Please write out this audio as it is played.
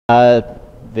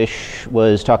Vish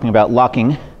was talking about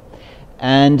locking,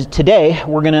 and today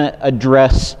we're going to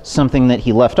address something that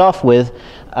he left off with,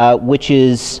 which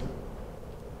is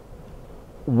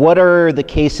what are the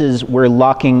cases where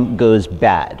locking goes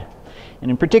bad. And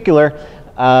in particular,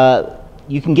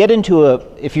 you can get into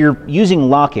if you're using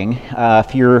locking,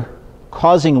 if you're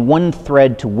causing one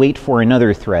thread to wait for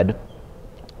another thread,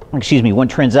 one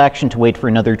transaction to wait for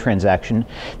another transaction,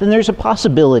 then there's a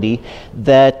possibility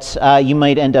that you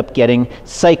might end up getting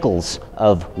cycles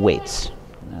of waits.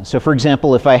 So for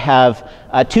example, if I have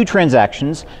two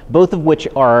transactions, both of which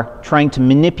are trying to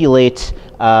manipulate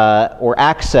or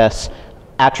access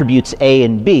attributes A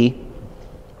and B,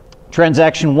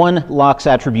 transaction 1 locks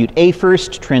attribute A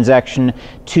first, transaction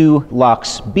 2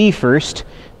 locks B first.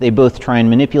 They both try and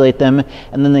manipulate them,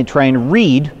 and then they try and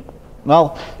read.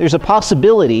 Well, there's a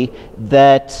possibility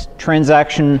that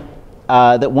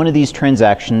that one of these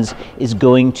transactions is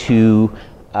going to,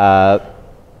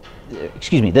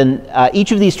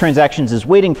 each of these transactions is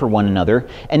waiting for one another,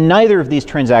 and neither of these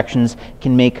transactions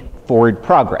can make forward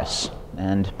progress.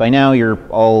 And by now, you're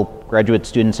all graduate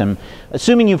students. I'm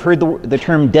assuming you've heard the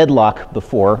term deadlock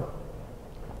before.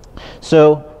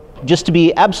 So just to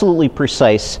be absolutely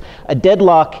precise, a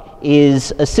deadlock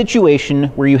is a situation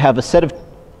where you have a set of,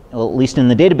 well, at least in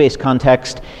the database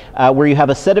context, where you have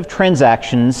a set of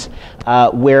transactions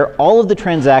where all of the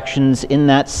transactions in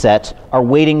that set are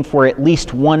waiting for at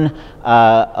least one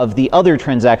of the other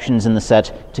transactions in the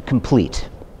set to complete.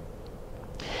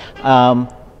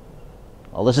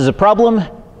 Well, this is a problem,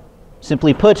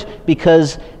 simply put,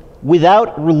 because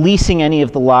without releasing any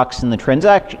of the locks in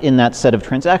that set of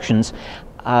transactions,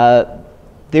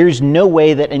 there's no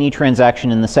way that any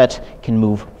transaction in the set can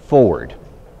move forward.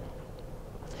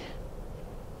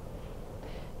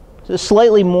 So a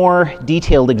slightly more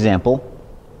detailed example.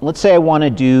 Let's say I want to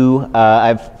do, I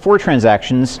have 4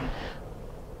 transactions.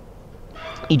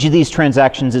 Each of these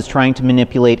transactions is trying to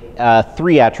manipulate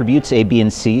 3 attributes, A, B,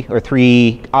 and C, or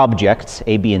 3 objects,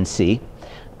 A, B, and C.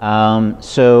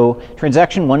 So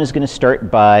transaction 1 is going to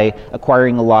start by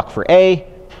acquiring a lock for A,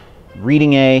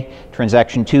 reading A.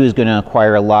 Transaction 2 is going to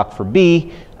acquire a lock for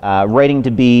B, writing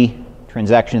to B.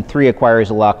 Transaction 3 acquires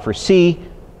a lock for C,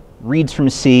 reads from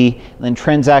C. And then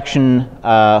transaction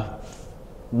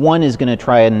 1 is going to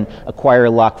try and acquire a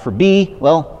lock for B.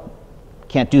 Well,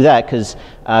 can't do that because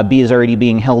B is already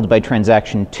being held by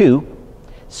transaction 2.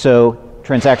 So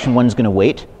transaction 1 is going to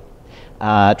wait.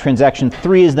 Transaction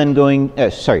 2 is then going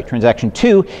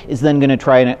to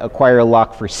try and acquire a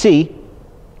lock for C.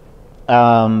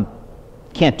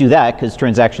 Can't do that because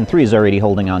transaction 3 is already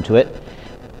holding on to it.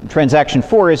 Transaction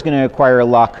 4 is going to acquire a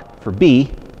lock for B.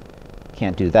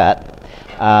 Can't do that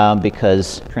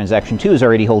because transaction 2 is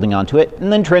already holding on to it.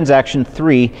 And then transaction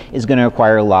 3 is going to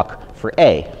acquire a lock for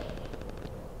A.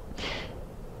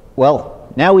 Well,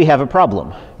 now we have a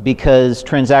problem because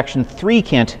transaction 3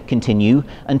 can't continue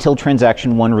until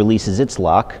transaction 1 releases its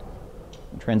lock.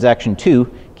 Transaction 2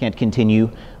 can't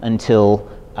continue until,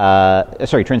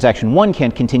 transaction 1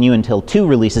 can't continue until 2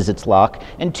 releases its lock,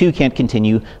 and 2 can't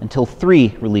continue until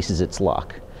 3 releases its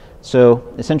lock. So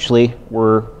essentially,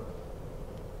 we're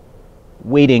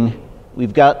waiting.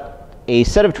 We've got a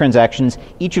set of transactions,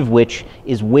 each of which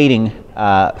is waiting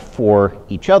for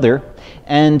each other,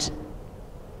 and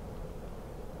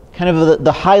kind of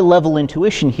the high-level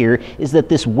intuition here is that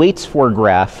this waits for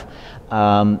graph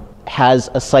has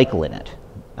a cycle in it.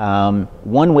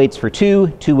 1 waits for 2,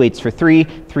 2 waits for 3,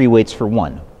 3 waits for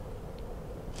 1.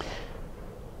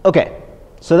 Okay,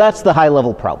 so that's the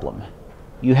high-level problem.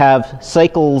 You have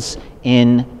cycles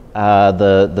in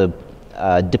the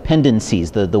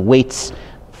dependencies, the waits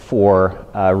for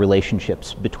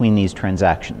relationships between these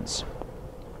transactions.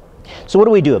 So what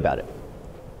do we do about it?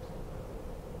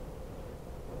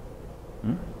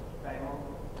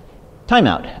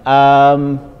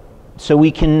 Timeout. So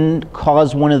we can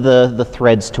cause one of the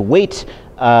threads to wait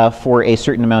for a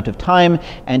certain amount of time,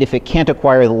 and if it can't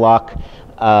acquire the lock,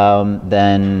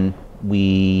 then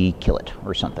we kill it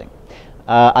or something.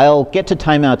 I'll get to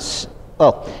timeouts.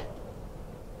 Well,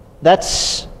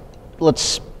 let's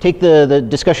take the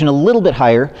discussion a little bit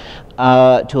higher,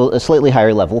 to a slightly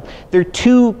higher level. There are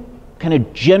 2 kind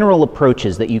of general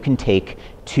approaches that you can take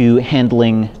to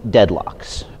handling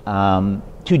deadlocks.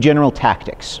 2 general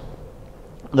tactics.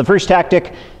 The first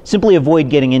tactic, simply avoid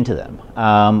getting into them.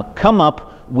 Come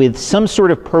up with some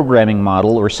sort of programming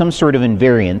model or some sort of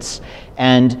invariants,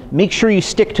 and make sure you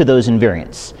stick to those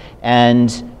invariants.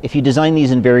 And if you design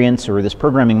these invariants or this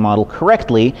programming model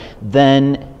correctly,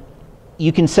 then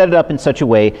you can set it up in such a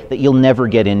way that you'll never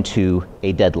get into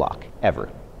a deadlock, ever.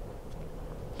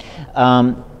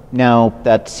 Now,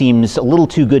 that seems a little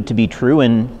too good to be true,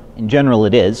 and in general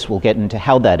it is. We'll get into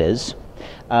how that is.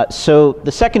 So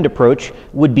the second approach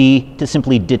would be to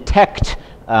simply detect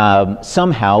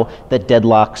somehow that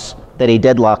a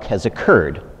deadlock has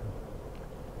occurred.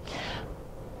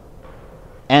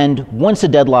 And once a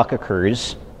deadlock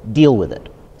occurs, deal with it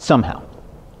somehow.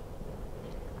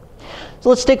 So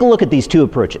let's take a look at these two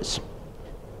approaches.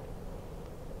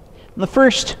 The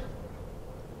first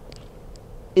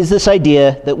is this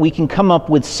idea that we can come up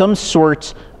with some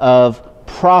sort of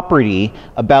property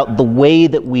about the way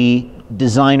that we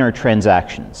design our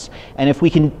transactions. And if we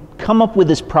can come up with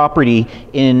this property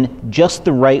in just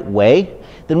the right way,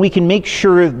 then we can make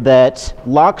sure that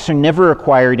locks are never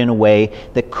acquired in a way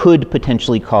that could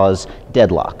potentially cause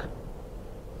deadlock.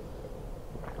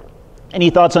 Any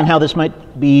thoughts on how this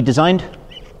might be designed?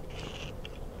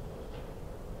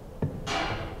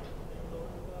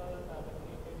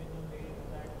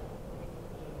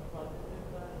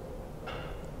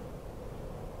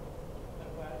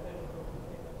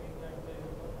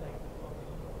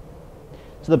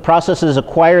 So the processes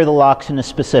acquire the locks in a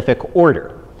specific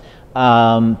order.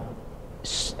 And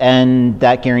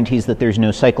that guarantees that there's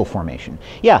no cycle formation.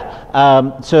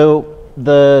 Yeah, so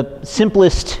the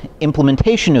simplest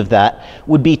implementation of that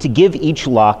would be to give each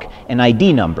lock an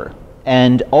ID number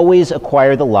and always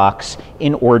acquire the locks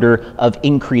in order of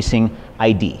increasing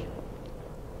ID.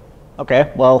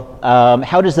 Okay, well,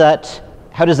 how does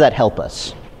that help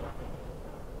us?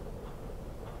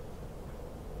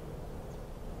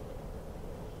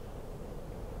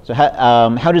 So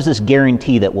how does this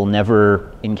guarantee that we'll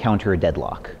never encounter a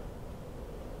deadlock?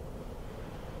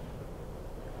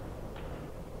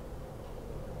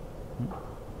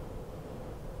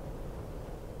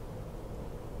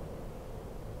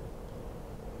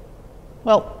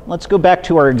 Well, let's go back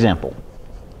to our example.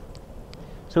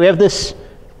 So we have this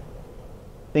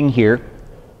thing here.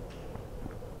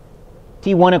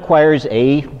 T1 acquires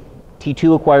A,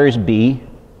 T2 acquires B,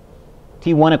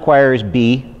 T1 acquires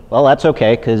B. Well, that's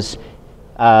okay, because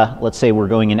let's say we're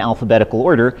going in alphabetical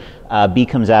order. B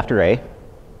comes after A.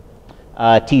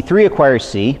 T3 acquires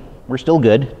C. We're still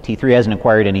good. T3 hasn't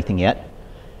acquired anything yet.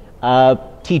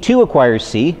 T2 acquires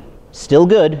C. Still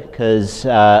good, because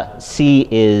C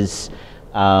is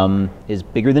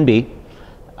bigger than B.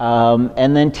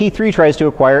 And then T3 tries to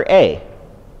acquire A.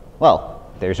 Well,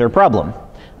 there's our problem.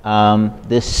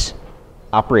 This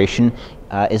operation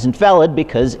isn't valid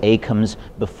because A comes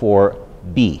before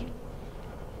B.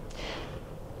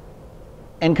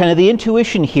 And kind of the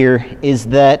intuition here is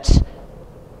that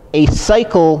a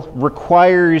cycle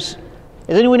requires...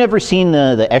 Has anyone ever seen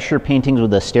the Escher paintings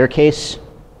with the staircase?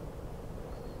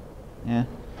 Yeah.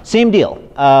 Same deal.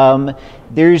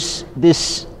 There's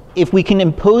this... If we can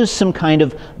impose some kind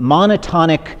of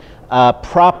monotonic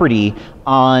property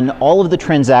on all of the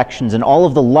transactions and all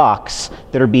of the locks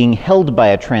that are being held by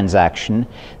a transaction,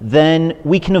 then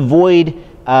we can avoid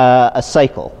a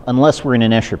cycle, unless we're in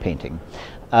an Escher painting.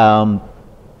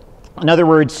 In other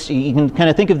words, you can kind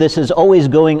of think of this as always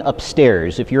going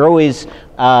upstairs. If you're always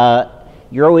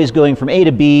going from A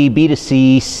to B, B to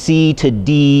C, C to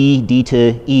D, D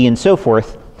to E, and so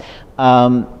forth,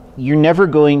 you're never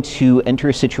going to enter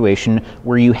a situation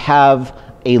where you have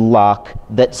a lock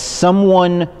that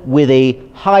someone with a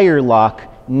higher lock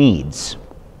needs.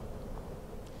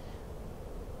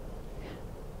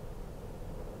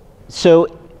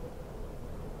 So,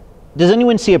 does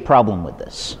anyone see a problem with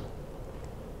this?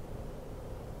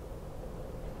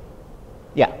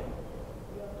 Yeah.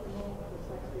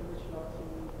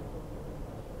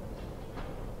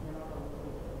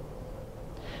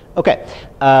 Okay.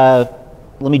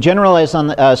 Let me generalize on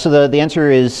the, so the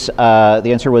answer is, the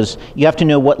answer was you have to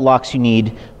know what locks you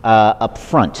need up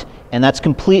front. And that's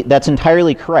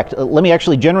entirely correct. Let me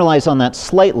actually generalize on that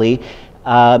slightly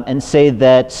and say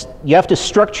that you have to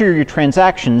structure your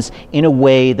transactions in a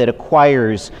way that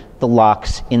acquires the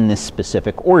locks in this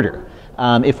specific order.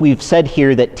 If we've said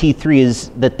here that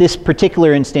that this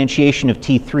particular instantiation of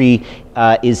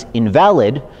T3 is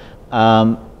invalid,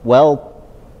 well,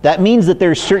 that means that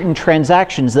there's certain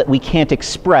transactions that we can't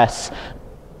express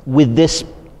with this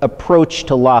approach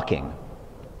to locking.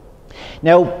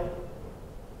 Now,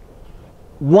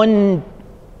 one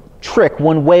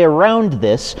way around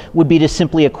this would be to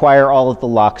simply acquire all of the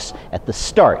locks at the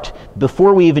start.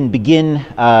 Before we even begin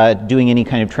doing any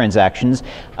kind of transactions,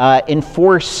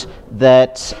 enforce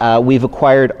that we've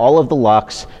acquired all of the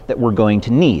locks that we're going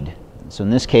to need. So in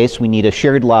this case, we need a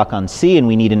shared lock on C and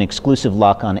we need an exclusive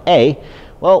lock on A.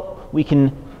 Well, we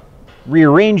can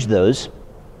rearrange those.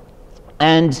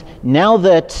 And now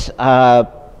that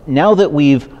now that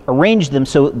we've arranged them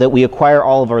so that we acquire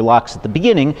all of our locks at the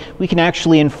beginning, we can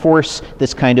actually enforce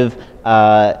this kind of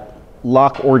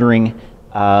lock ordering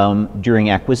during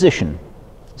acquisition.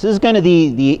 So this is kind of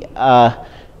the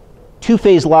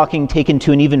two-phase locking taken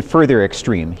to an even further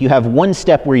extreme. You have one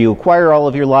step where you acquire all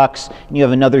of your locks, and you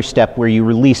have another step where you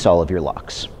release all of your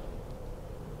locks.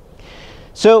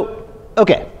 So,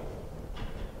 okay.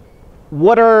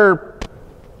 Why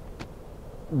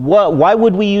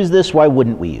would we use this? Why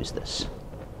wouldn't we use this?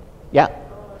 Yeah?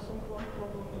 Some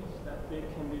problem is that there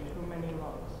can be too many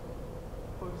locks.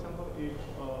 For example, if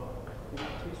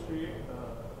T3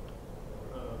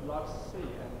 locks C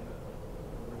and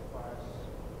requires,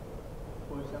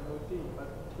 for example, D, but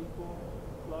T4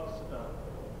 locks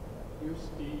use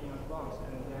D in advance,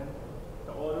 and then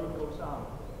the order goes on,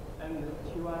 and the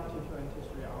T1, T2, and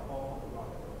T3 are all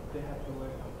locked. They have to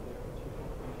wait until T4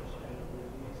 finishes and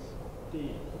release D.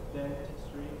 Then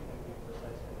T3 can be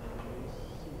processed and then release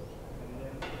C, and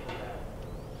then go back.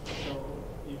 So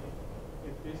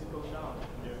if this goes on,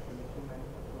 there can be too many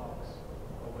locks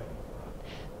away.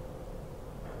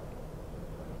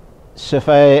 So if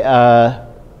I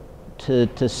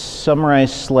to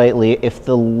summarize slightly, if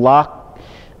the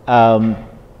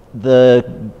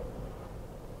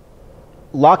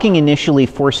locking initially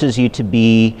forces you to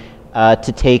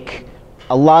to take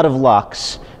a lot of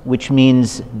locks, which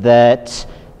means that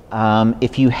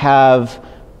if you have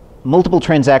multiple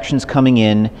transactions coming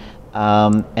in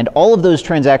and all of those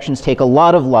transactions take a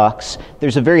lot of locks,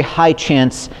 there's a very high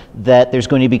chance that there's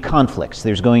going to be conflicts.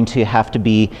 There's going to have to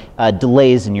be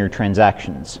delays in your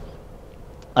transactions.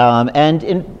 And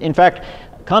in fact,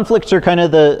 conflicts are kind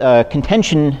of the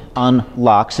contention on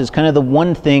locks is kind of the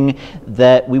one thing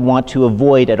that we want to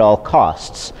avoid at all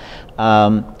costs.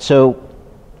 So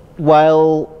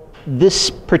while this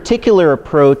particular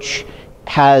approach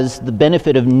has the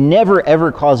benefit of never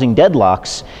ever causing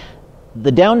deadlocks,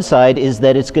 the downside is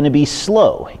that it's going to be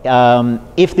slow.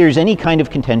 If there's any kind of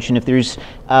contention, if there's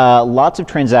lots of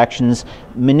transactions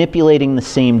manipulating the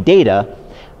same data,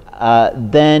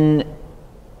 then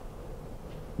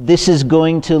this is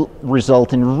going to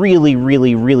result in really,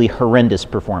 really, really horrendous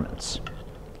performance.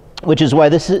 Which is why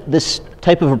this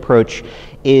type of approach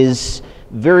is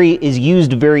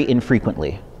used very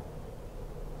infrequently.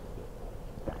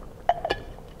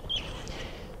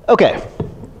 Okay.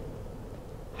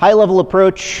 High-level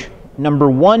approach number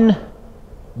 1,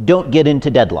 don't get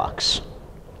into deadlocks.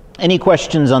 Any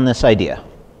questions on this idea?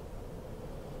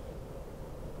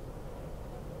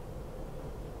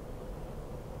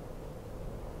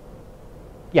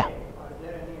 Yeah. Is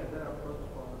there any other approach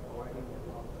for avoiding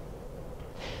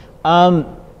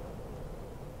deadlocks?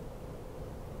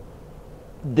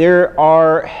 There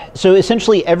are, so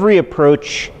essentially every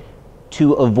approach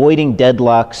to avoiding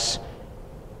deadlocks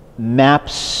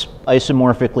maps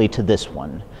isomorphically to this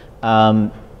one.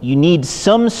 You need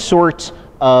some sort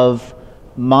of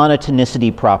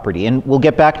monotonicity property, and we'll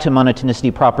get back to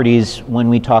monotonicity properties when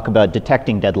we talk about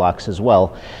detecting deadlocks as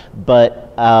well,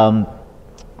 but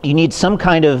you need some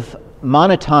kind of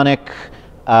monotonic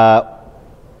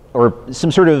or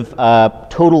some sort of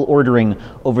total ordering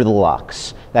over the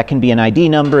locks. That can be an ID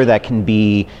number, that can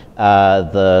be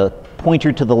the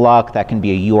pointer to the lock, that can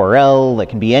be a URL, that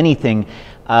can be anything,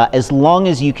 as long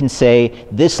as you can say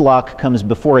this lock comes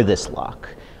before this lock.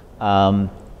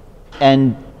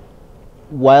 And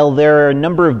while there are a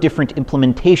number of different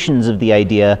implementations of the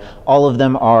idea, all of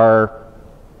them are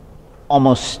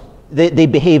almost, they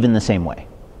behave in the same way.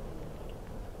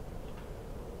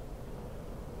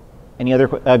 Any other,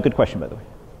 good question, by the way.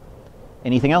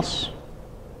 Anything else?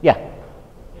 Yeah.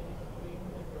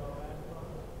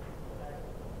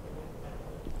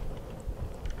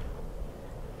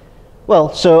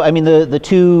 Well, so I mean, the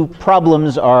two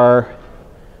problems are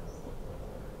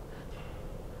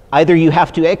either you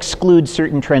have to exclude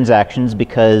certain transactions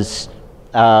because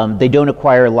they don't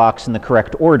acquire locks in the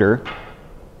correct order.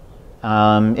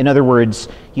 In other words,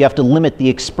 you have to limit the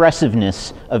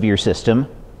expressiveness of your system.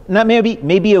 And that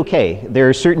may be okay. There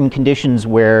are certain conditions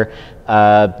where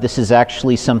this is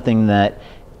actually something that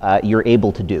you're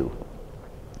able to do.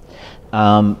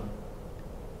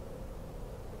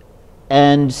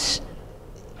 And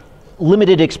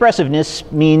limited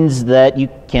expressiveness means that you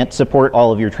can't support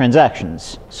all of your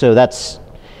transactions. So that's,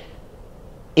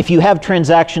 if you have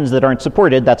transactions that aren't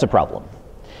supported, that's a problem.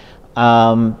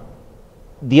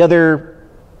 The other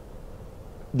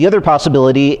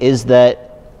possibility is that,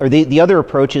 or the other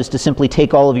approach is to simply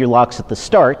take all of your locks at the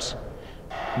start,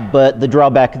 but the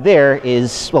drawback there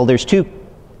is, well, there's two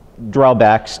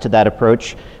drawbacks to that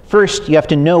approach. First, you have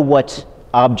to know what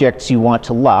objects you want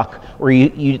to lock, or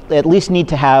you at least need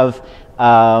to have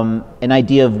an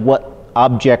idea of what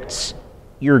objects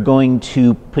you're going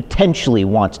to potentially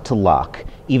want to lock,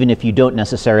 even if you don't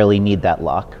necessarily need that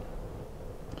lock.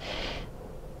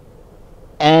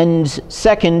 And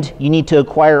second, you need to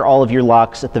acquire all of your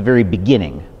locks at the very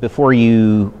beginning before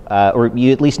you, or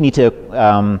you at least need to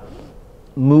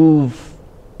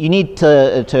you need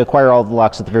to acquire all the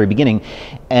locks at the very beginning.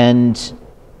 And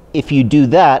if you do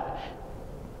that,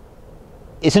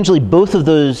 essentially both of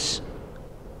those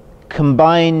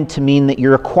combine to mean that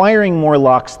you're acquiring more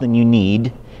locks than you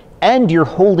need, and you're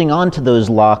holding on to those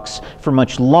locks for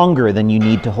much longer than you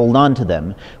need to hold on to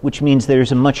them, which means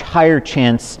there's a much higher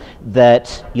chance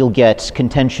that you'll get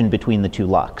contention between the two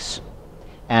locks.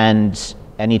 And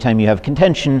anytime you have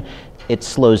contention, it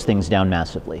slows things down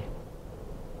massively.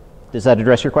 Does that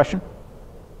address your question?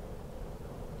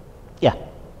 Yeah.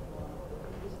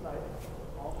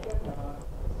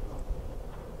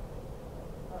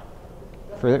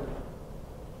 Further?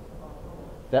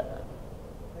 That?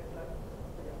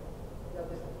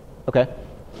 Okay.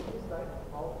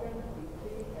 How can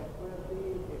T3 acquire the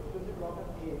exclusive lock of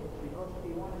A because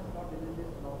T1 has not released this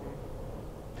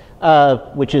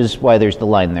lock? Which is why there's the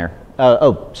line there.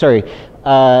 Oh, sorry.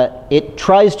 It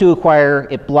tries to acquire,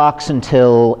 it blocks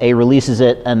until A releases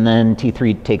it, and then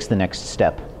T3 takes the next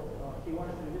step. T1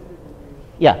 has released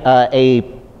it. Yeah,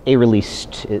 A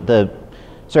released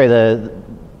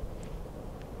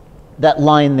that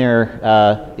line there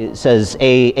it says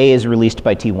A is released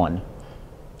by T1.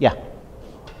 Yeah. Can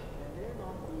there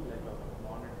not be like a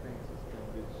monitoring system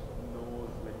which knows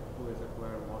like who has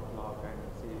acquired what lock and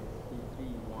say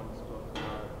T3 wants to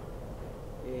acquire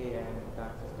A and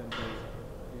that system says,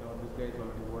 this guy is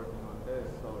already working on this,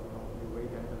 so you wait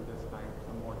until this time,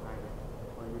 some more time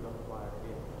for you to acquire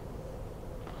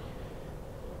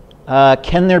A.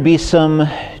 Can there be some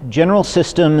general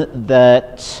system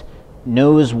that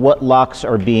knows what locks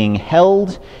are being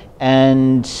held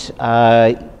and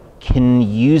can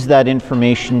use that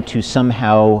information to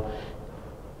somehow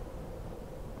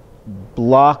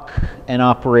block an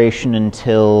operation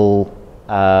until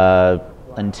the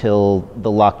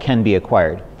lock can be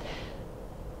acquired?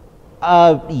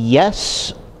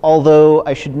 Yes, although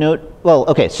I should note, well,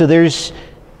 okay, so there's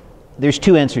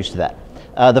two answers to that.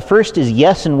 The first is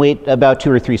yes, and wait about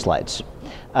 2 or 3 slides.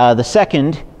 The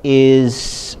second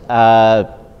is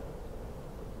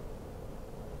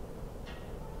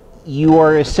you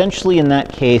are essentially, in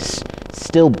that case,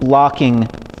 still blocking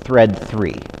thread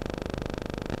 3.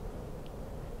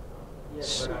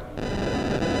 Yes, but I mean,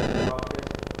 the progress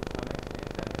to some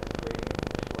extent that is waiting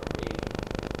for A.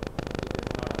 It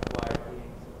is not acquired A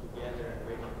and C together and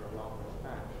waiting for a longer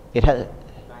span.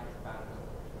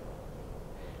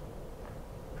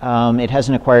 It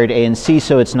hasn't acquired A and C,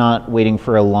 so it's not waiting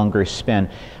for a longer span.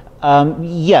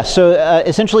 Yeah, so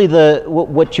essentially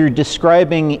what you're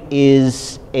describing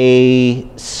is a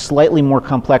slightly more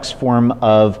complex form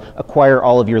of acquire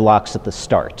all of your locks at the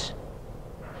start.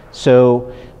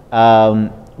 So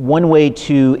one way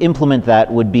to implement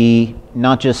that would be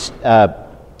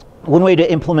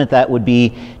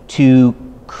to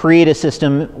create a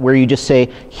system where you just say,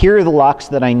 here are the locks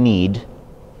that I need,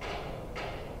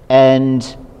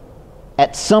 and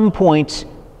at some point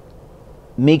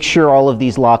make sure all of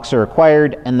these locks are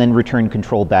acquired, and then return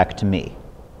control back to me.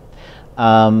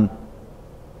 And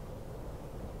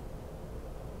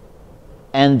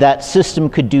that system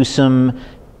could do some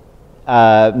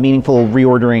meaningful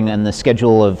reordering in the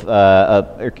schedule of,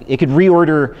 it could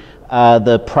reorder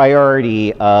the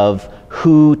priority of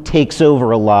who takes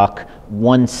over a lock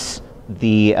once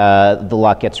the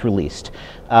lock gets released.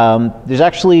 There's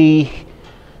actually,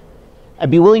 I'd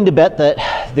be willing to bet that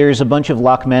there's a bunch of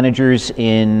lock managers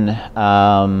in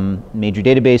major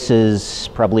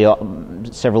databases, probably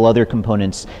several other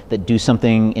components that do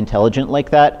something intelligent like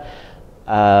that.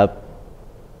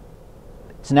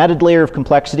 It's an added layer of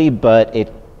complexity, but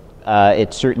it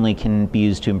certainly can be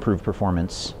used to improve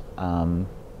performance.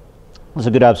 That's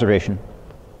a good observation.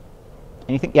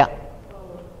 Anything? Yeah? Does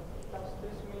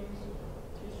this mean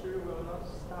T3 will not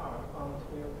start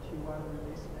until T1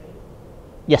 release A?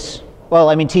 Yes. Well,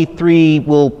 I mean, T3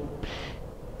 will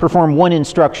perform one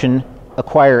instruction,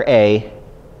 acquire A,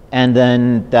 and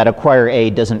then that acquire A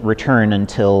doesn't return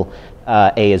until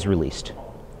A is released.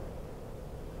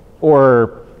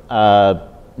 Or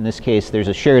in this case, there's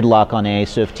a shared lock on A,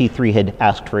 so if T3 had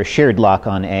asked for a shared lock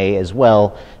on A as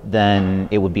well, then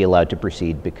it would be allowed to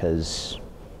proceed because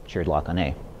shared lock on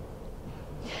A.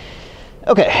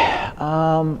 Okay.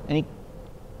 All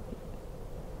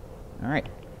right.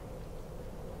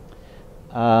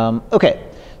 Okay,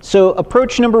 so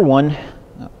approach number 1.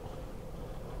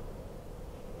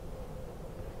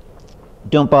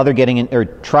 don't bother getting in, or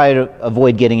try to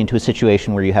avoid getting into a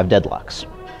situation where you have deadlocks.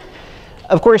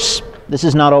 Of course, this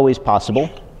is not always possible.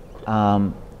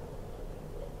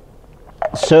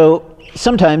 So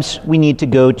sometimes we need to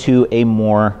go to a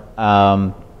more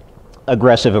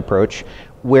aggressive approach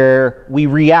where we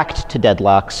react to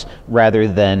deadlocks rather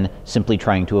than simply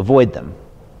trying to avoid them.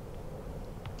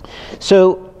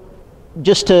 So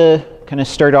just to kind of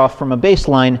start off from a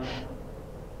baseline,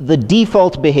 the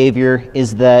default behavior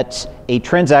is that a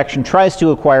transaction tries to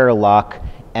acquire a lock,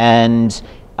 and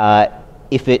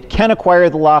if it can acquire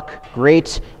the lock,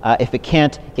 great. If it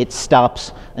can't, it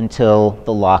stops until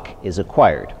the lock is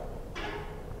acquired.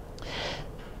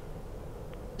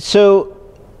 So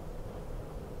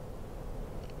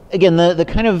again, the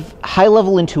kind of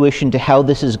high-level intuition to how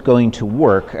this is going to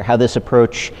work, or how this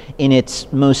approach in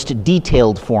its most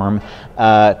detailed form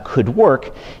could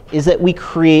work, is that we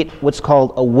create what's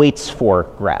called a waits for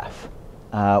graph,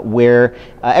 where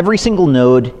every single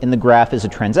node in the graph is a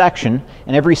transaction,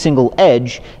 and every single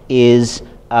edge is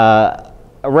a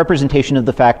representation of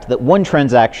the fact that one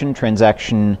transaction,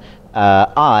 transaction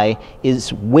I,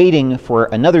 is waiting for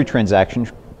another transaction,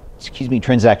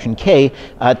 transaction K,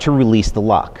 to release the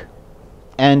lock.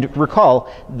 And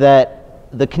recall that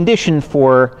the condition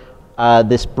for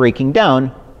this breaking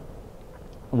down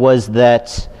was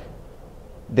that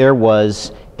there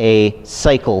was a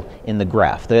cycle in the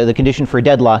graph. The condition for a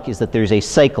deadlock is that there's a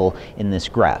cycle in this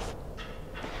graph.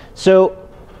 So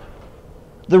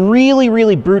the really,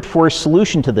 really brute force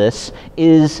solution to this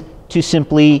is to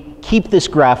simply keep this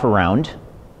graph around,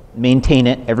 maintain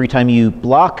it every time you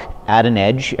block, add an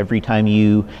edge. Every time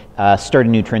you start a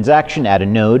new transaction, add a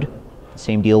node.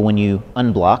 Same deal when you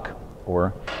unblock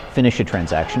or finish a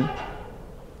transaction.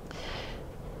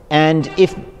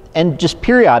 And just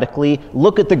periodically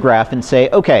look at the graph and say,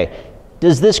 okay,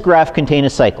 does this graph contain a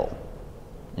cycle?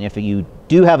 And if you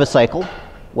do have a cycle,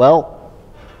 well,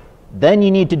 then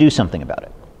you need to do something about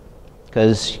it,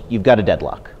 because you've got a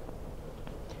deadlock.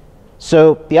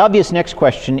 So the obvious next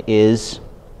question is,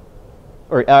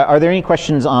 or are there any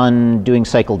questions on doing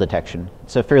cycle detection?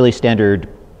 It's a fairly standard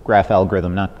graph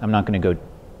algorithm. I'm not going to go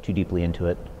too deeply into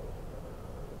it.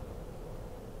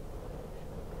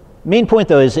 Main point,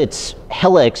 though, is it's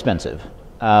hella expensive.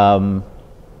 N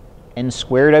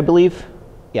squared, I believe?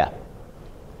 Yeah.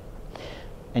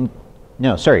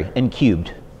 No, sorry, n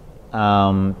cubed.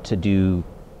 To do,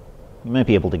 you might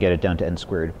be able to get it down to n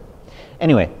squared.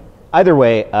 Anyway, either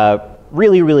way,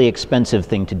 really, really expensive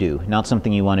thing to do, not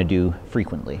something you want to do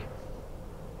frequently,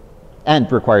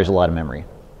 and requires a lot of memory.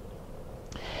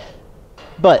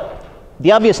 But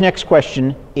the obvious next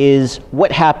question is,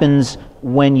 what happens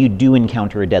when you do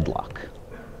encounter a deadlock?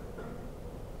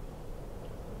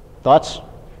 Thoughts?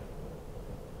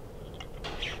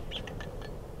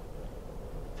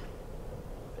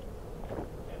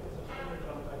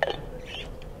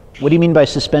 What do you mean by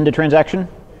suspend a transaction?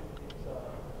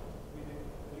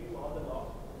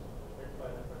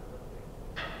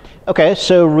 Okay,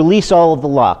 so release all of the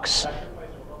locks.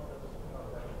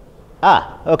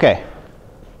 Ah, okay.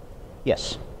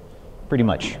 Yes, pretty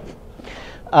much.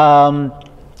 And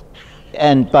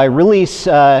by release,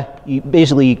 you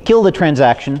basically kill the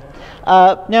transaction.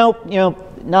 Now,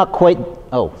 not quite.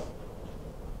 Oh,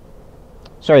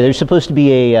 sorry. There's supposed to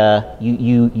be a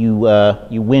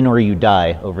you win or you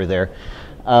die over there.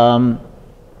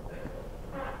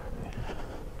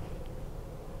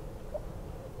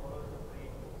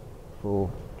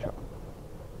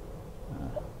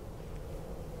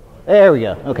 There we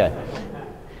go. Okay.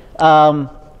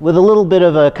 With a little bit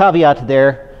of a caveat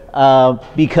there,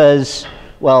 because,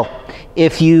 well,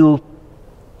 if you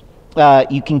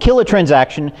can kill a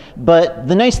transaction, but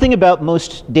the nice thing about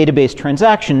most database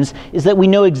transactions is that we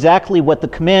know exactly what the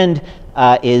command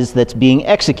is that's being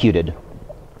executed.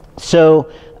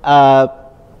 So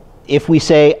if we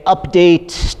say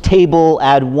update table,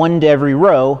 add 1 to every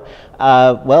row,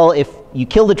 well, if you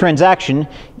kill the transaction,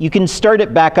 you can start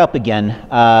it back up again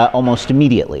almost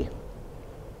immediately.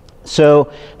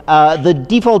 So the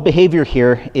default behavior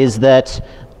here is that,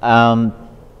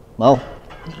 well,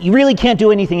 you really can't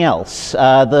do anything else.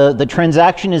 The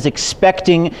transaction is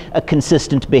expecting a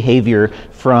consistent behavior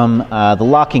from the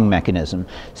locking mechanism.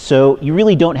 So you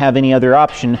really don't have any other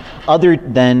option other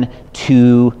than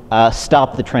to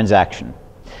stop the transaction,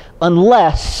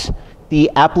 unless the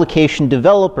application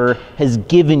developer has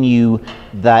given you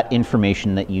that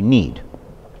information that you need.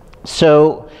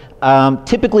 So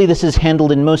typically this is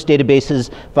handled in most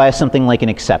databases via something like an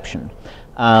exception.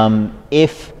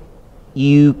 If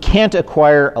you can't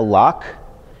acquire a lock,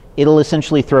 it'll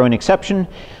essentially throw an exception,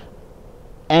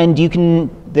 and you can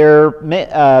There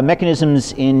are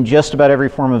mechanisms in just about every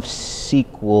form of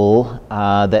SQL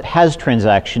that has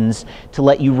transactions to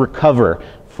let you recover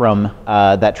from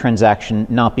that transaction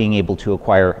not being able to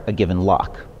acquire a given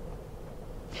lock.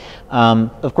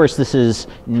 Of course, this is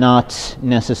not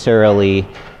necessarily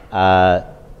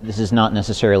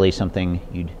something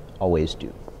you'd always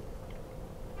do.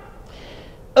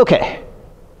 Okay.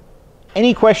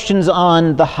 Any questions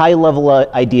on the high-level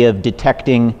idea of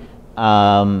detecting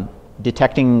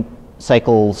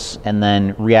cycles and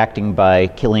then reacting by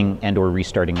killing and/or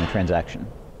restarting the transaction?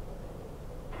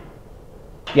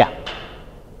 Yeah.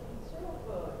 Instead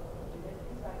of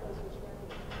detecting cycles which can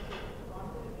be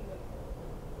confidently, like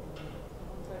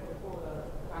someone said before,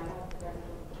 timeout can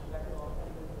let it off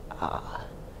and then.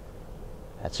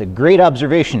 That's a great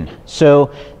observation.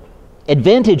 So,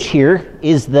 advantage here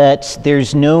is that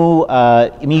there's no, I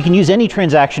mean, you can use any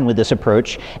transaction with this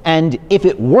approach, and if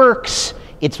it works,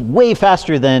 it's way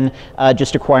faster than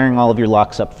just acquiring all of your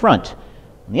locks up front.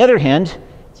 On the other hand,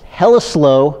 it's hella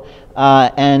slow,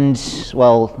 and,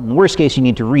 well, in the worst case, you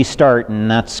need to restart, and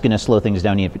that's going to slow things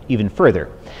down even further.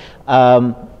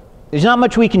 There's not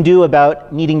much we can do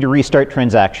about needing to restart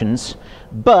transactions,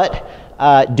 but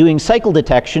doing cycle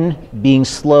detection, being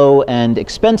slow and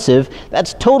expensive,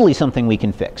 that's totally something we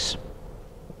can fix.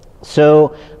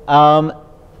 So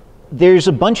there's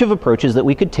a bunch of approaches that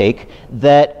we could take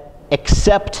that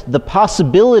accept the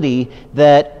possibility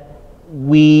that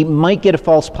we might get a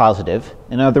false positive.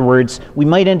 In other words, we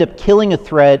might end up killing a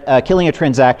thread, killing a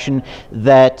transaction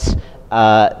that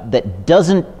that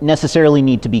doesn't necessarily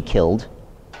need to be killed,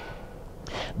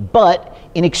 but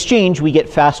in exchange, we get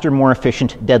faster, more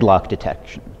efficient deadlock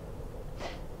detection.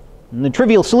 And the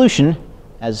trivial solution,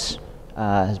 as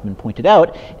has been pointed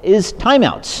out, is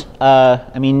timeouts.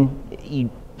 I mean, you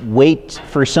wait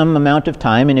for some amount of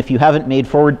time, and if you haven't made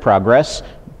forward progress,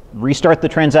 restart the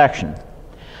transaction.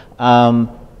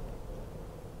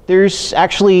 There's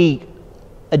actually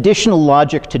additional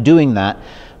logic to doing that.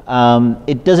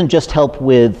 It doesn't just help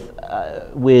with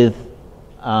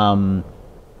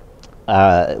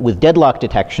deadlock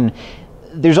detection.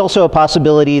 There's also a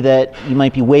possibility that you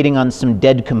might be waiting on some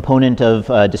dead component of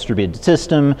a distributed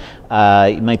system.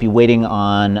 You might be waiting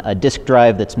on a disk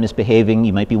drive that's misbehaving.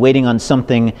 You might be waiting on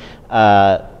something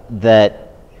that...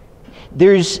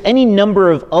 There's any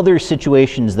number of other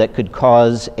situations that could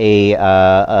cause a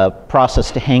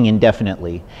process to hang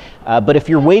indefinitely. But if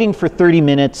you're waiting for 30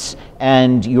 minutes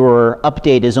and your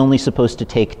update is only supposed to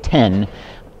take 10,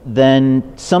 then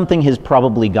something has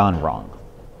probably gone wrong.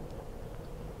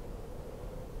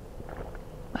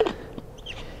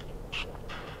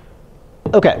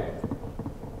 Okay,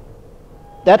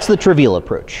 that's the trivial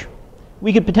approach.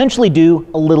 We could potentially do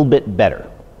a little bit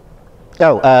better.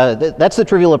 That's the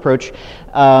trivial approach.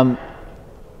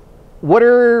 What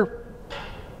are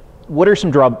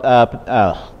some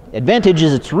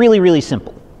advantages? It's really, really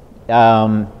simple.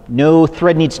 No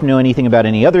thread needs to know anything about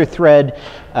any other thread.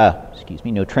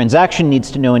 No transaction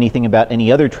needs to know anything about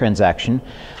any other transaction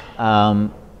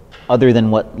other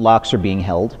than what locks are being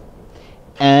held.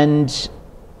 And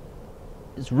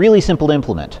it's really simple to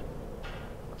implement.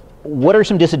 What are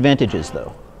some disadvantages,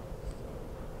 though?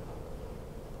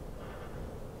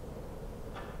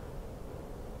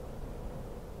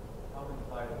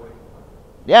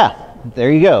 Yeah,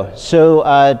 there you go. So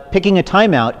picking a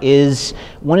timeout is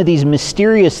one of these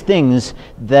mysterious things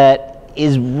that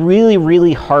is really,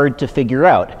 really hard to figure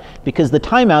out, because the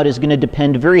timeout is going to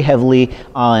depend very heavily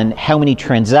on how many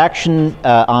transactions,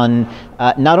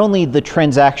 not only the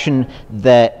transaction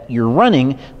that you're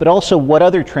running, but also what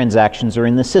other transactions are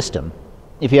in the system.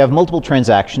 If you have multiple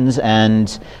transactions and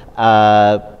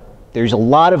there's a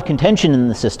lot of contention in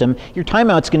the system, your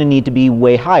timeout's going to need to be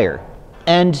way higher.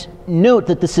 And note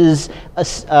that this is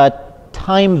a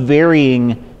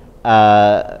time-varying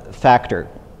factor.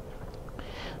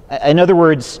 In other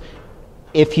words,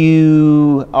 if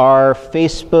you are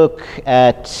Facebook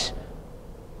at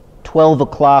 12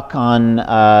 o'clock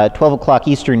on 12 o'clock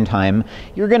Eastern time,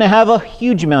 you're going to have a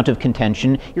huge amount of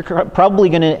contention. You're probably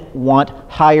going to want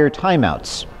higher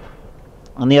timeouts.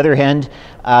 On the other hand,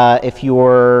 if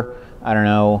you're, I don't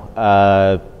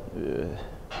know,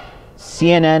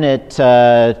 CNN at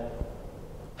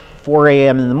 4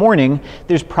 a.m. in the morning,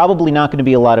 there's probably not going to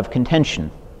be a lot of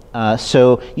contention.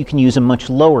 So you can use a much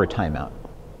lower timeout.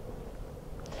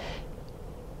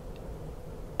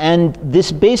 And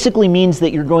this basically means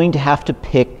that you're going to have to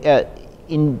pick,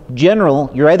 in general,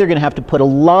 you're either going to have to put a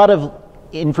lot of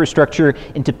infrastructure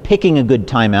into picking a good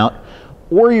timeout,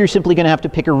 or you're simply going to have to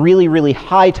pick a really, really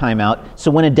high timeout, so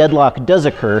when a deadlock does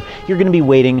occur, you're going to be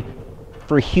waiting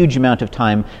for a huge amount of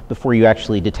time before you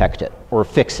actually detect it or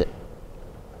fix it.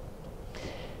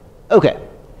 Okay,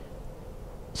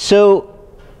 so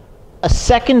a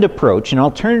second approach, an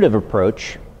alternative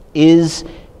approach, is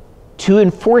to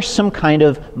enforce some kind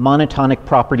of monotonic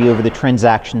property over the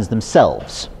transactions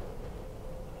themselves.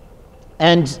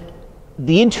 And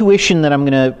the intuition that I'm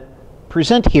going to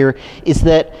present here is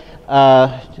that,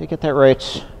 did I get that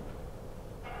right?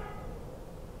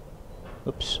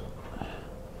 Oops.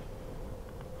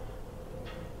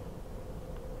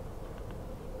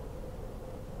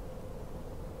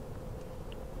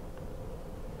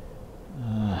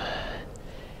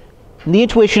 The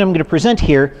intuition I'm going to present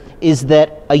here is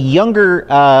that a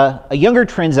younger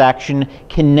transaction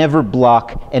can never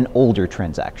block an older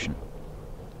transaction.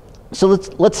 So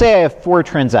let's say I have 4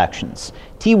 transactions,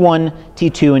 T1,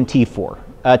 T2, and T4.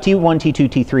 T1, T2,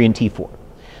 T3, and T4.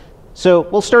 So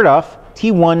we'll start off.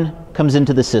 T1 comes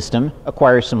into the system,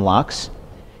 acquires some locks.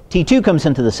 T2 comes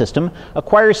into the system,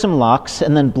 acquires some locks,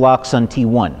 and then blocks on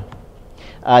T1.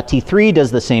 T3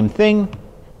 does the same thing.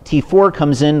 T4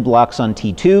 comes in, blocks on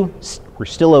T2. We're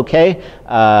still okay.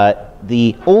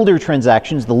 The older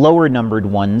transactions, the lower numbered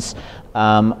ones,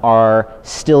 are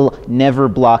still never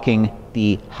blocking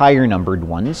the higher numbered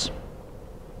ones.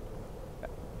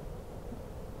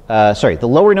 The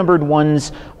lower numbered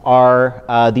ones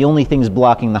are the only things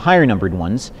blocking the higher numbered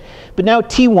ones. But now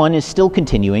T1 is still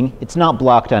continuing. It's not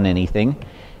blocked on anything.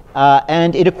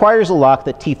 And it acquires a lock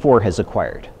that T4 has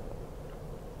acquired.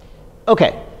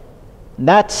 Okay,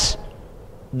 that's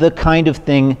the kind of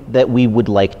thing that we would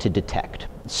like to detect.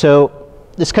 So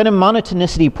this kind of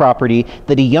monotonicity property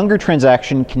that a younger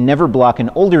transaction can never block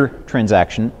an older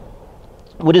transaction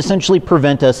would essentially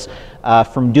prevent us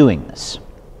from doing this.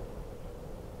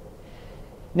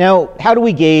 Now, how do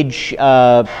we gauge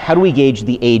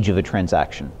the age of a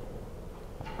transaction?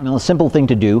 Well, a simple thing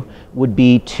to do would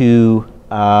be to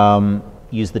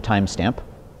use the timestamp.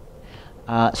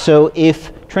 So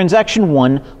if transaction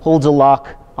 1 holds a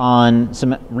lock on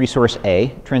some resource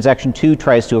A, transaction 2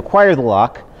 tries to acquire the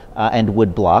lock and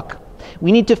would block,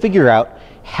 we need to figure out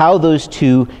how those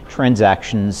two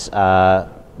transactions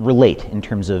relate in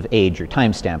terms of age or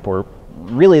timestamp, or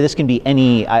really this can be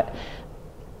any,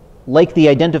 like the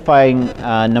identifying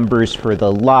numbers for the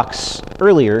locks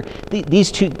earlier,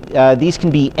 these can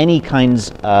be any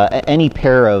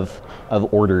pair of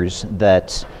orders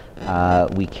that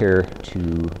we care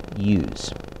to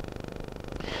use.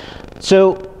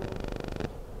 So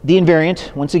the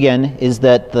invariant, once again, is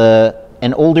that a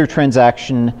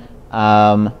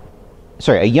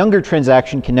younger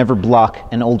transaction can never block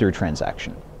an older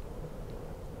transaction.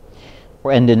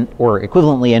 Or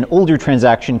equivalently, an older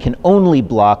transaction can only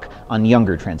block on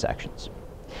younger transactions.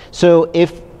 So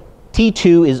if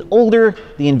T2 is older,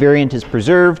 the invariant is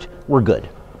preserved, we're good.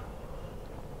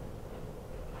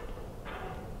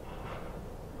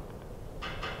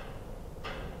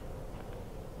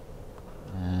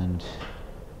 And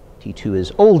T2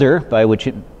 is older, by which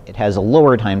it has a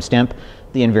lower timestamp,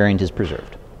 the invariant is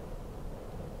preserved.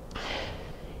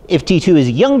 If T2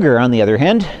 is younger, on the other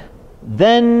hand,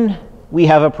 then we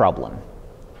have a problem.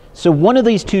 So one of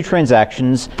these two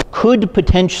transactions could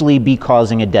potentially be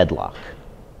causing a deadlock.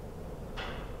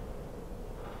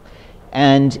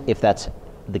 And if that's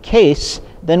the case,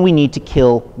 then we need to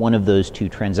kill one of those two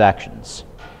transactions.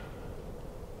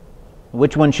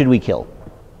 Which one should we kill?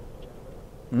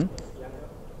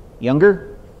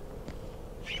 Younger?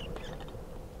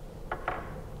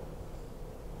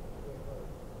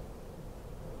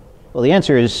 Well, the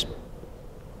answer is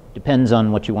depends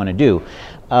on what you want to do.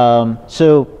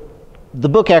 So the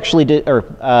book actually did, or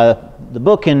the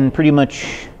book and pretty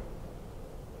much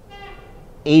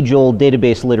age-old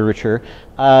database literature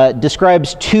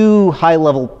describes two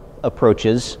high-level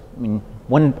approaches. I mean,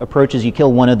 one approach is you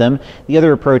kill one of them. The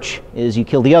other approach is you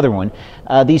kill the other one.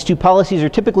 These two policies are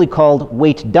typically called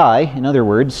wait die. In other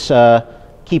words,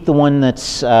 keep the one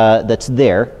that's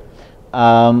there.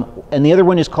 And the other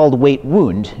one is called wait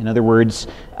wound. In other words,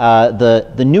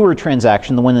 the newer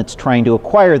transaction, the one that's trying to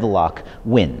acquire the lock,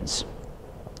 wins.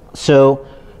 So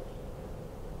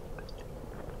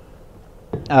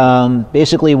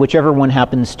basically, whichever one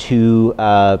happens to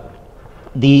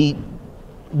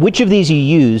which of these you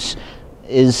use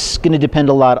is going to depend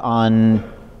a lot on,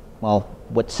 well,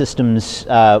 what systems,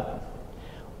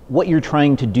 what you're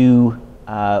trying to do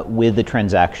with the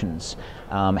transactions.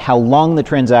 How long the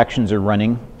transactions are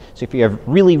running. So if you have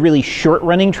really, really short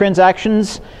running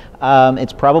transactions,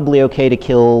 it's probably okay to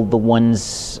kill the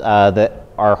ones that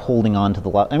are holding on to the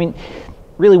lock. I mean,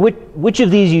 really, which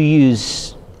of these you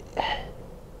use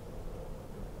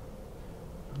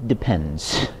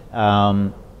depends.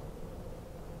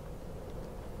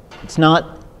 It's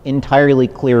not entirely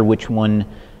clear which one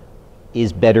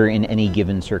is better in any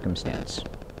given circumstance.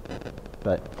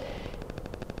 But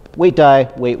wait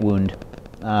die, wait wound,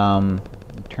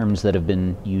 terms that have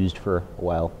been used for a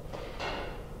while.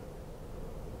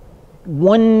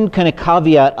 One kind of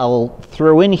caveat I'll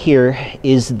throw in here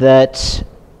is that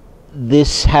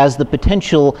this has the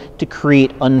potential to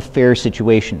create unfair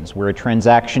situations where a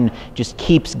transaction just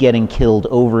keeps getting killed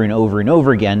over and over and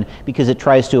over again because it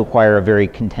tries to acquire a very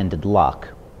contended lock.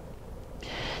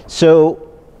 So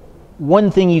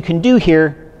one thing you can do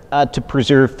here to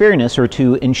preserve fairness or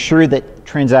to ensure that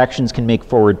transactions can make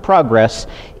forward progress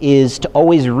is to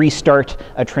always restart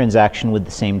a transaction with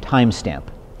the same timestamp.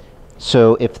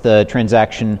 So if the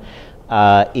transaction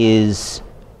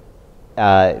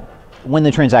when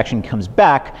the transaction comes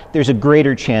back, there's a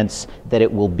greater chance that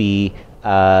it will be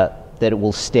that it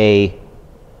will stay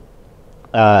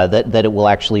that it will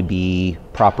actually be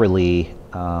properly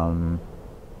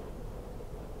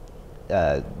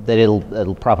that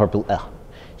it'll properly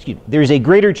excuse me. There's a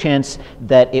greater chance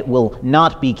that it will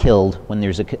not be killed when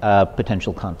there's a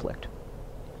potential conflict.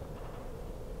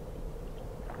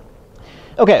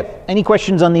 Okay, any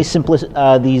questions on these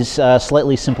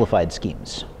slightly simplified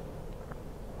schemes?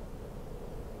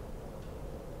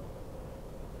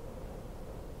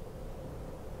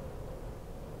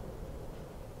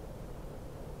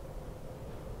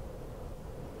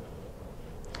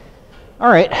 All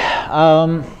right.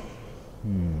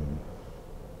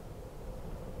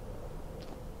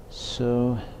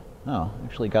 So,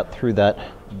 actually got through that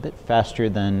a bit faster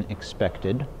than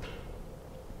expected.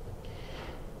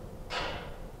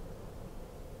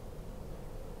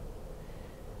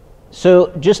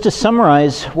 So, just to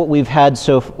summarize what we've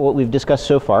discussed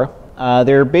so far,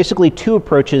 there are basically two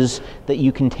approaches that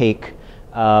you can take: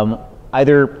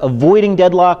 either avoiding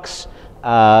deadlocks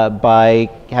by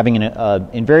having an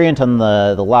invariant on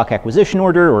the lock acquisition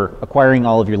order or acquiring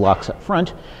all of your locks up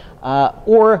front,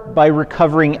 or by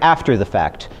recovering after the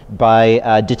fact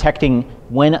by detecting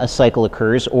when a cycle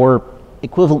occurs, or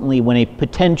equivalently when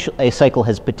a cycle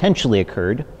has potentially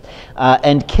occurred,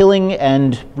 and killing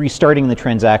and restarting the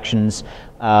transactions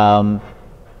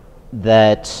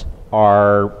that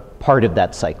are part of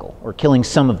that cycle, or killing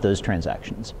some of those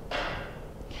transactions.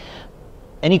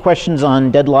 Any questions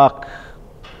on deadlock?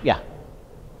 Yeah.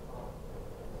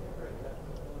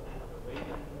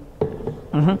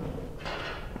 Mm-hmm. Say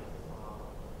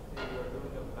you are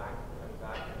doing a bank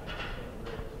transaction in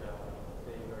which,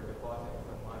 say you are depositing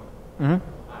some money, Mm-hmm.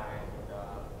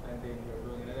 and then you're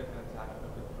doing another transaction of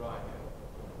withdrawing it.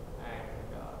 And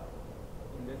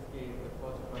in this case, the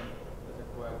first one does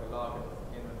acquire the lock, and the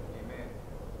second one came in,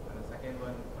 and the second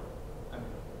one,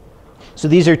 So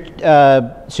these are, to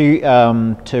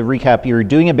recap, you're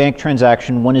doing a bank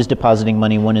transaction, one is depositing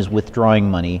money, one is withdrawing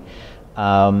money.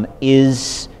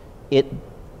 Is it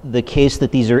the case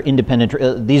that these are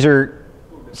independent, these are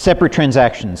separate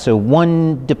transactions, so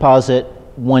one deposit,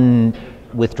 one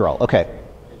withdrawal, okay.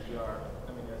 if you're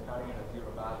starting at a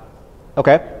zero balance.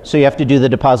 Okay, so you have to do the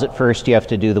deposit first, you have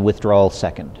to do the withdrawal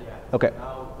second. Yeah. Okay.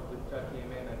 Now the withdrawal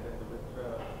came in, and then the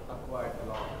withdrawal acquired the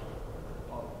lock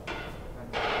of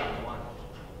transaction one,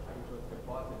 which was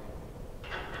depositing,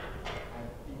 and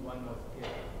T1 was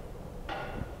killed.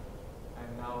 And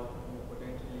now you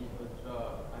potentially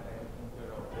withdraw an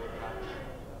inferior of both actions.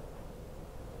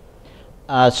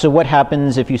 So what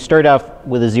happens if you start off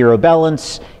with a zero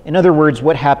balance? In other words,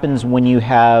 what happens when you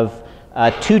have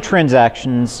two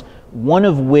transactions, one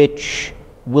of which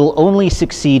will only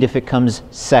succeed if it comes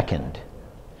second,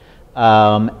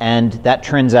 and that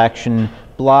transaction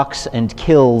blocks and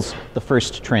kills the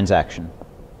first transaction?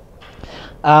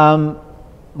 Well,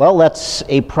 that's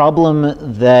a problem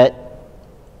that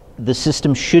the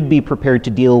system should be prepared to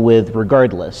deal with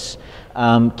regardless.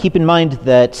 Keep in mind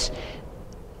that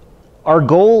our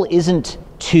goal isn't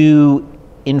to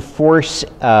enforce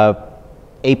a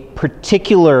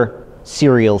particular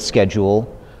serial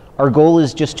schedule. Our goal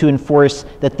is just to enforce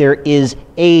that there is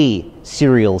a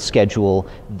serial schedule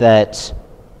that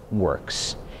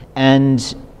works.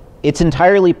 And it's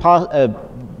entirely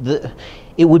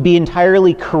it would be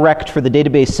entirely correct for the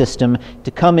database system to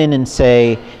come in and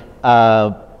say,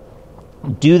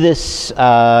 do this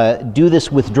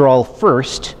withdrawal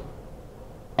first,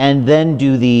 and then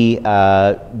do the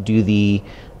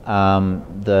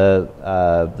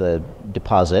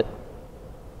deposit.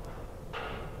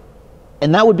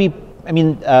 And that would be,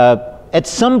 at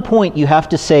some point you have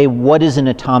to say what is an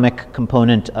atomic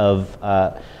component of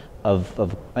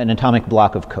an atomic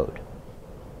block of code.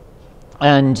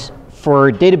 And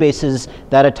for databases,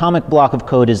 that atomic block of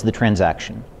code is the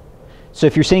transaction. So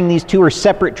if you're saying these two are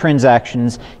separate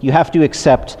transactions, you have to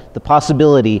accept the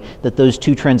possibility that those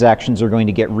two transactions are going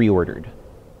to get reordered.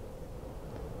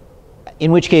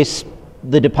 In which case,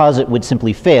 the deposit would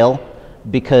simply fail,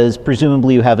 because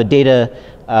presumably you have a data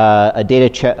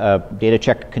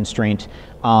check constraint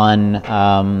on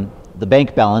the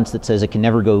bank balance that says it can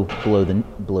never go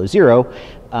below zero,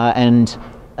 and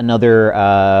another,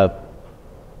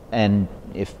 and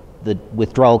if the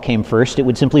withdrawal came first, it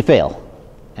would simply fail,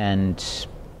 and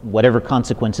whatever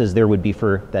consequences there would be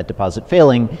for that deposit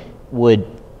failing would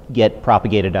get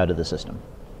propagated out of the system.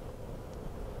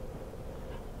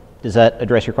 Does that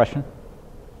address your question?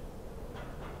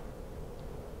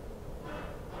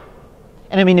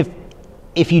 And I mean,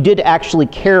 if you did actually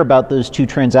care about those two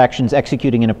transactions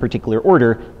executing in a particular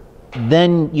order,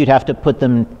 then you'd have to put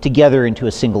them together into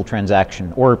a single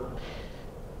transaction. Or,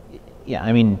 yeah,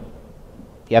 I mean,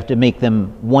 you have to make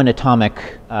them one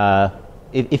atomic.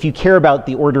 If you care about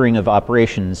the ordering of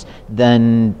operations,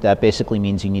 then that basically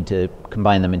means you need to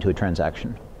combine them into a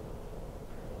transaction.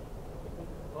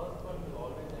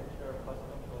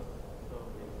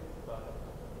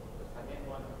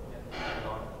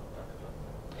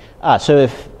 So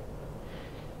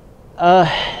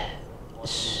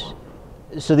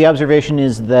the observation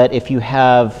is that if you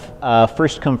have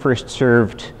first come, first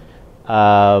served,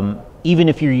 even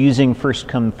if you're using first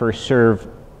come, first served,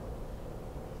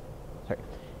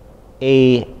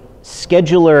 a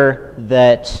scheduler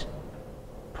that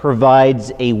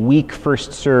provides a weak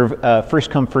first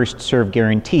come, first served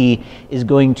guarantee is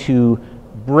going to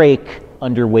break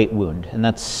under weight wound. And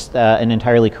that's an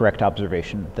entirely correct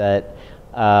observation, that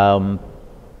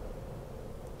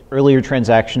earlier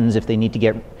transactions, if they need to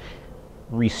get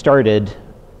restarted,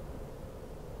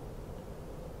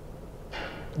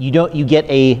 you get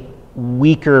a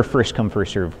weaker first come,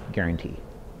 first served guarantee.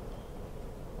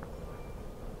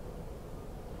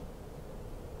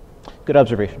 Good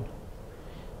observation.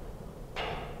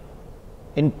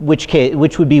 In which case,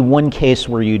 which would be one case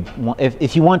where you'd want,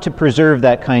 if you want to preserve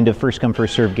that kind of first come,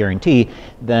 first served guarantee,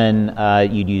 then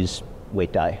you'd use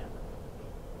wait die.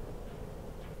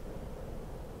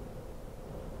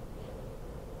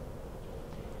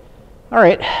 All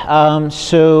right,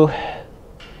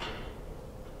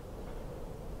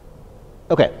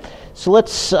 okay, so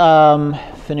let's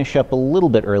finish up a little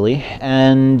bit early,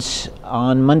 and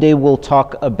on Monday we'll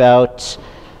talk about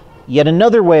yet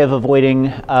another way of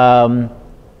avoiding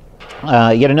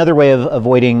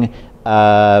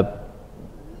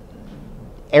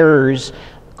errors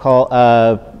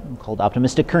called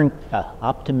optimistic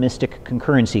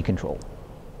concurrency control.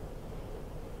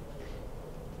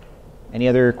 Any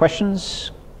other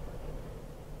questions?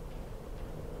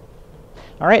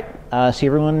 All right, see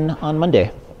everyone on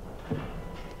Monday.